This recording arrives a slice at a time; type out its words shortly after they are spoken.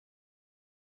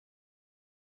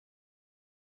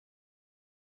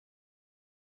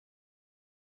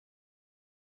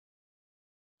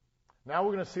Now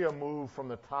we're going to see a move from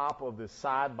the top of the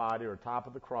side body or top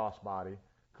of the cross body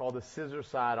called the scissor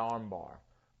side armbar.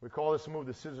 We call this move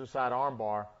the scissor side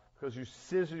armbar because you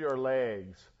scissor your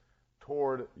legs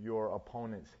toward your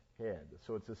opponent's head.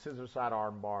 So it's a scissor side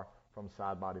armbar from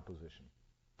side body position.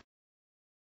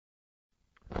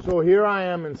 So here I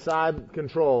am in side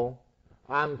control.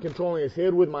 I'm controlling his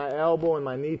head with my elbow and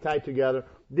my knee tight together.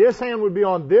 This hand would be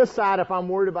on this side if I'm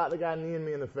worried about the guy kneeing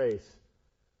me in the face.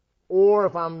 Or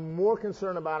if I'm more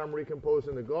concerned about him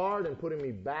recomposing the guard and putting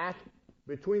me back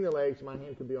between the legs, my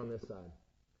hand could be on this side.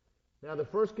 Now the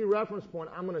first key reference point,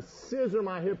 I'm going to scissor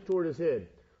my hip toward his head.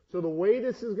 So the way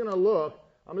this is going to look,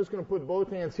 I'm just going to put both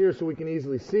hands here so we can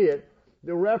easily see it.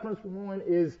 The reference point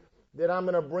is that I'm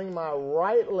going to bring my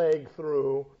right leg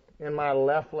through and my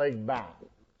left leg back.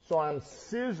 So I'm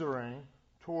scissoring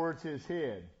towards his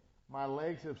head. My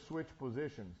legs have switched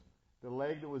positions. The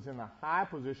leg that was in the high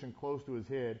position close to his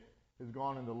head has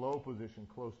gone into low position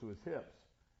close to his hips.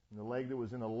 And the leg that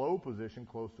was in the low position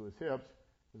close to his hips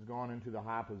has gone into the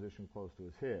high position close to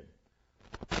his head.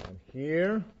 And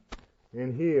here,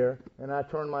 and here, and I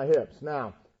turn my hips.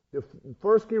 Now, the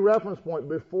first key reference point,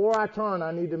 before I turn,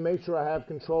 I need to make sure I have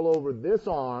control over this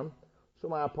arm so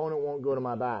my opponent won't go to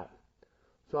my back.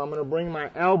 So I'm going to bring my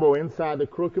elbow inside the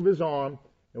crook of his arm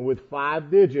and with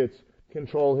 5 digits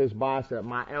control his bicep.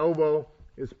 My elbow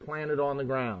is planted on the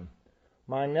ground.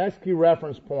 My next key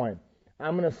reference point,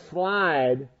 I'm going to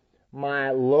slide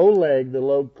my low leg, the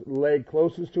low leg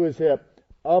closest to his hip,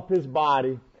 up his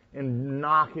body and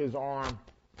knock his arm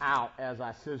out as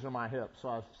I scissor my hips. So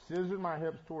I've scissored my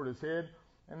hips toward his head,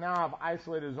 and now I've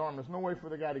isolated his arm. There's no way for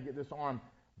the guy to get this arm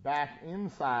back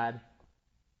inside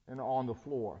and on the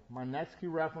floor. My next key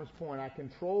reference point, I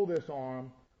control this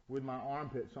arm with my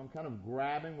armpit. So I'm kind of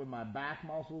grabbing with my back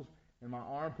muscles and my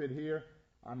armpit here.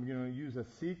 I'm going to use a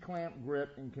C-clamp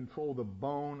grip and control the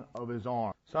bone of his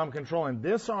arm. So I'm controlling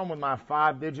this arm with my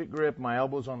 5-digit grip, my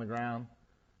elbow's on the ground.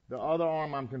 The other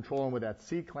arm I'm controlling with that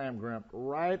C-clamp grip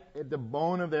right at the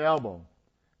bone of the elbow.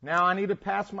 Now I need to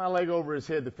pass my leg over his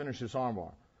head to finish this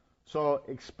armbar. So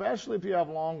especially if you have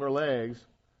longer legs,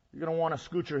 you're going to want to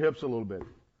scoot your hips a little bit.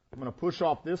 I'm going to push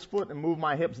off this foot and move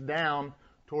my hips down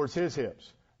towards his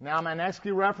hips. Now my next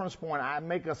key reference point, I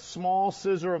make a small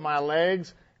scissor of my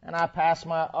legs and I pass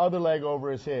my other leg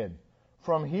over his head.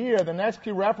 From here, the next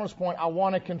key reference point, I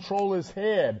want to control his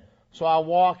head. So I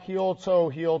walk heel, toe,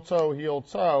 heel, toe, heel,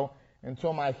 toe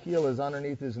until my heel is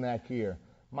underneath his neck here.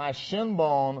 My shin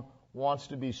bone wants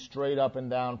to be straight up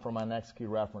and down for my next key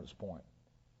reference point.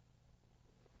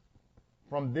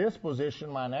 From this position,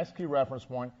 my next key reference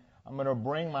point, I'm going to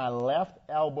bring my left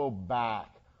elbow back.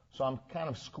 So I'm kind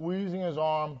of squeezing his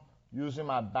arm using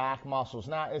my back muscles.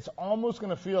 Now, it's almost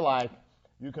going to feel like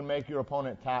you can make your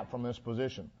opponent tap from this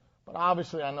position. But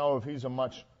obviously, I know if he's a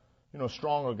much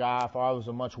stronger guy, if I was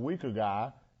a much weaker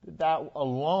guy, that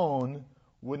alone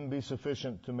wouldn't be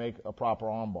sufficient to make a proper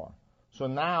armbar. So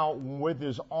now, with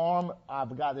his arm,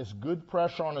 I've got this good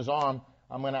pressure on his arm.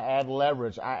 I'm going to add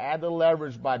leverage. I add the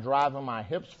leverage by driving my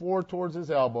hips forward towards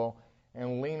his elbow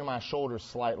and leaning my shoulders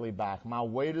slightly back. My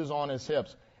weight is on his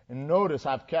hips. And notice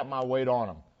I've kept my weight on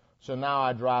him. So now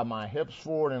I drive my hips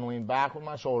forward and lean back with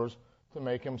my shoulders to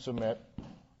make him submit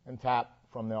and tap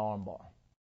from the armbar.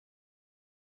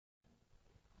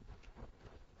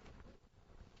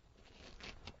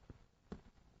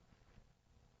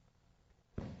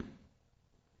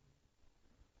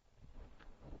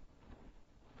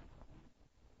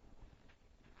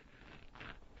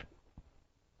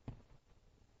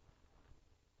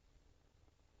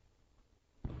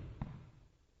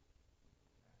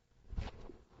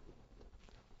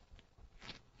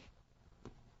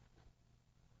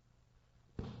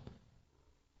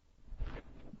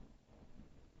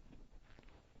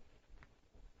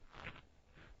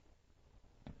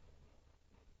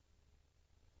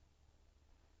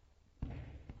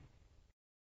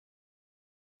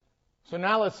 So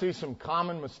now let's see some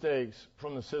common mistakes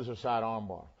from the scissor side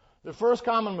armbar. The first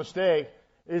common mistake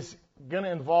is going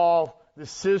to involve the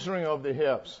scissoring of the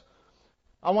hips.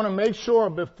 I want to make sure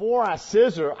before I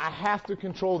scissor, I have to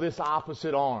control this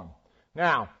opposite arm.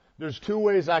 Now, there's 2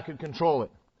 ways I could control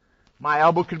it. My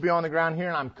elbow could be on the ground here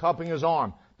and I'm cupping his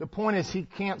arm. The point is he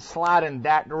can't slide in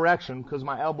that direction because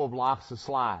my elbow blocks the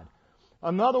slide.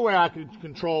 Another way I could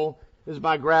control is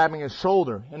by grabbing his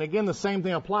shoulder. And again, the same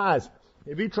thing applies.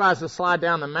 If he tries to slide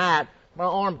down the mat, my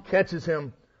arm catches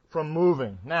him from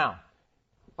moving. Now,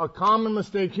 a common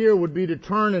mistake here would be to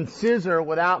turn and scissor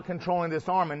without controlling this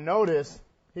arm. And notice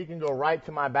he can go right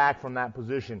to my back from that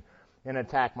position and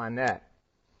attack my neck.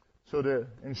 So to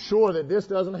ensure that this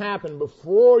doesn't happen,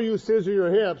 before you scissor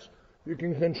your hips, you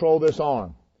can control this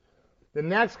arm. The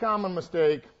next common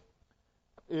mistake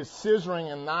is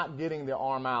scissoring and not getting the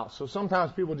arm out. So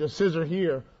sometimes people just scissor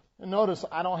here, and notice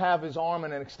I don't have his arm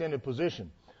in an extended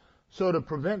position. So to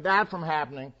prevent that from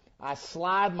happening, I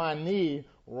slide my knee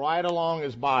right along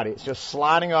his body. It's just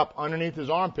sliding up underneath his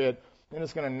armpit, and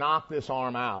it's going to knock this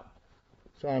arm out.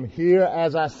 So I'm here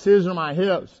as I scissor my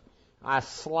hips, I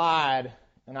slide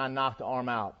and I knock the arm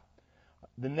out.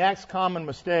 The next common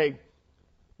mistake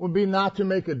would be not to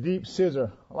make a deep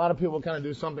scissor. A lot of people kind of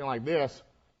do something like this.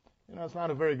 You know, it's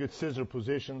not a very good scissor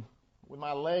position. With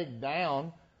my leg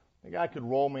down, the guy could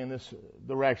roll me in this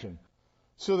direction.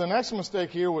 So the next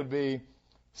mistake here would be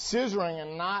scissoring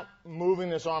and not moving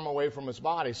this arm away from his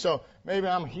body. So maybe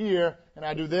I'm here and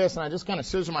I do this and I just kind of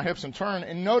scissor my hips and turn,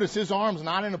 and notice his arm's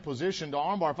not in a position to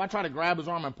armbar. If I try to grab his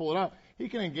arm and pull it up, he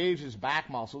can engage his back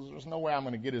muscles. There's no way I'm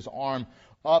going to get his arm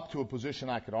up to a position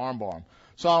I could armbar him.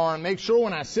 So I want to make sure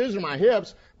when I scissor my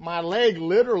hips, my leg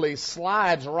literally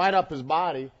slides right up his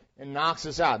body and knocks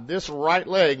this out. This right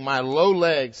leg, my low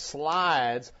leg,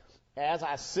 slides as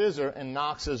I scissor and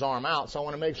knocks his arm out. So I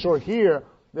want to make sure here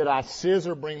that I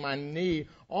scissor, bring my knee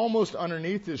almost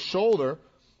underneath his shoulder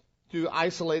to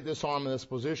isolate this arm in this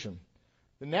position.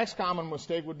 The next common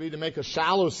mistake would be to make a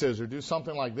shallow scissor, do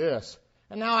something like this.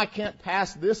 And now I can't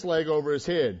pass this leg over his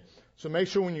head. So make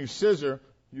sure when you scissor,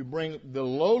 you bring the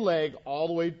low leg all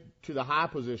the way to the high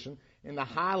position and the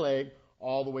high leg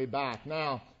all the way back.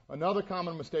 Now, another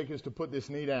common mistake is to put this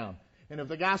knee down. And if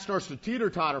the guy starts to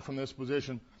teeter-totter from this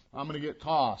position, I'm going to get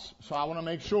tossed. So I want to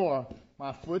make sure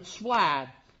my foot's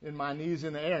flat and my knee's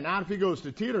in the air. Now if he goes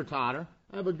to teeter-totter,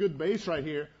 I have a good base right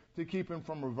here to keep him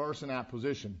from reversing that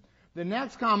position. The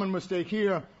next common mistake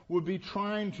here would be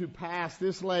trying to pass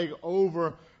this leg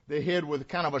over the head with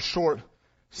kind of a short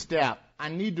step. I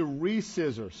need to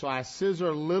re-scissor. So I scissor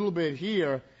a little bit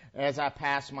here as I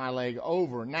pass my leg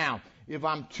over. Now, if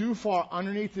I'm too far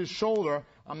underneath his shoulder,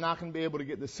 I'm not going to be able to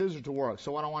get the scissor to work.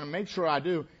 So what I want to make sure I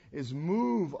do is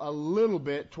move a little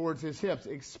bit towards his hips,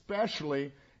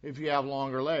 especially if you have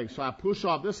longer legs. So I push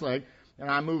off this leg and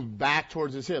I move back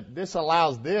towards his hip. This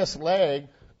allows this leg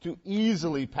to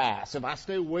easily pass. If I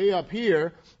stay way up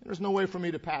here, there's no way for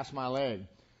me to pass my leg.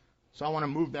 So I want to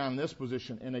move down in this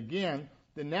position. And again,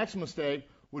 the next mistake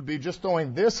would be just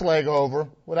throwing this leg over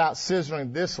without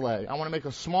scissoring this leg. I want to make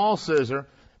a small scissor,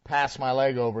 pass my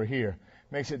leg over here.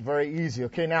 Makes it very easy.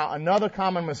 Okay, now another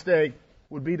common mistake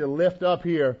would be to lift up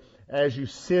here as you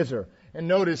scissor. And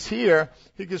notice here,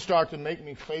 he could start to make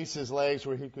me face his legs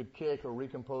where he could kick or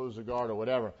recompose the guard or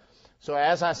whatever. So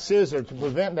as I scissor, to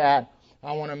prevent that,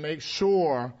 I want to make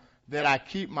sure that I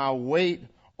keep my weight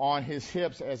on his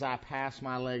hips as I pass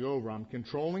my leg over. I'm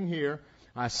controlling here.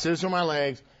 I scissor my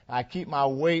legs. I keep my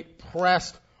weight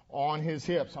pressed on his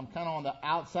hips. I'm kind of on the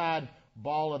outside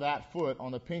ball of that foot,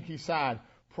 on the pinky side,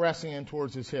 pressing in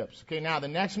towards his hips. Okay, now the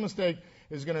next mistake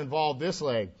is going to involve this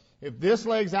leg. If this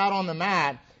leg's out on the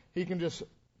mat, he can just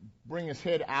bring his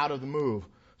head out of the move.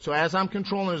 So as I'm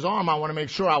controlling his arm, I want to make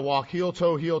sure I walk heel,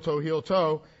 toe, heel, toe, heel,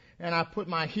 toe, and I put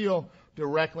my heel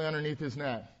directly underneath his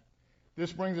neck.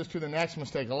 This brings us to the next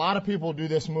mistake. A lot of people do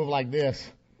this move like this,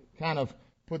 kind of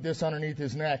put this underneath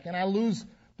his neck, and I lose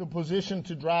the position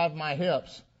to drive my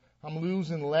hips. I'm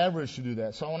losing leverage to do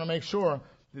that. So I want to make sure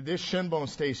that this shin bone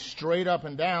stays straight up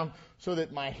and down so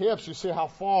that my hips, you see how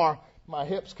far my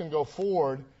hips can go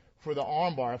forward for the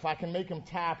arm bar. If I can make them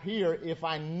tap here, if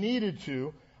I needed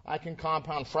to, I can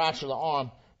compound fracture the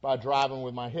arm by driving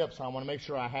with my hips. So I want to make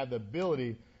sure I have the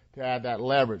ability to add that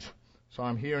leverage. So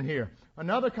I'm here and here.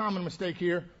 Another common mistake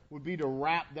here would be to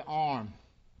wrap the arm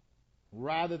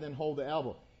rather than hold the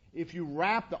elbow. If you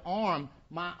wrap the arm,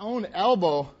 my own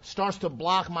elbow starts to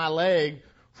block my leg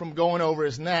from going over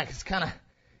his neck. It's kind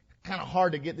of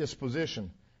hard to get this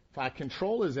position. If I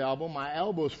control his elbow, my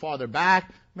elbow is farther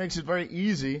back, makes it very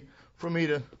easy for me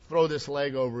to throw this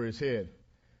leg over his head.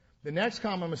 The next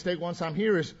common mistake once I'm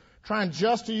here is trying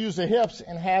just to use the hips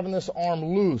and having this arm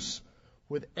loose.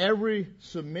 With every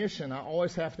submission, I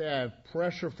always have to have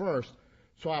pressure first.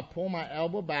 So I pull my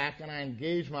elbow back and I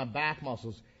engage my back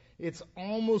muscles. It's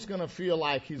almost going to feel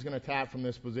like he's going to tap from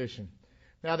this position.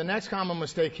 Now the next common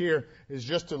mistake here is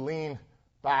just to lean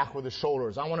back with the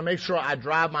shoulders. I want to make sure I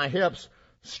drive my hips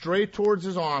straight towards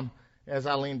his arm as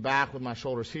I lean back with my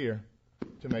shoulders here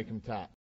to make him tap.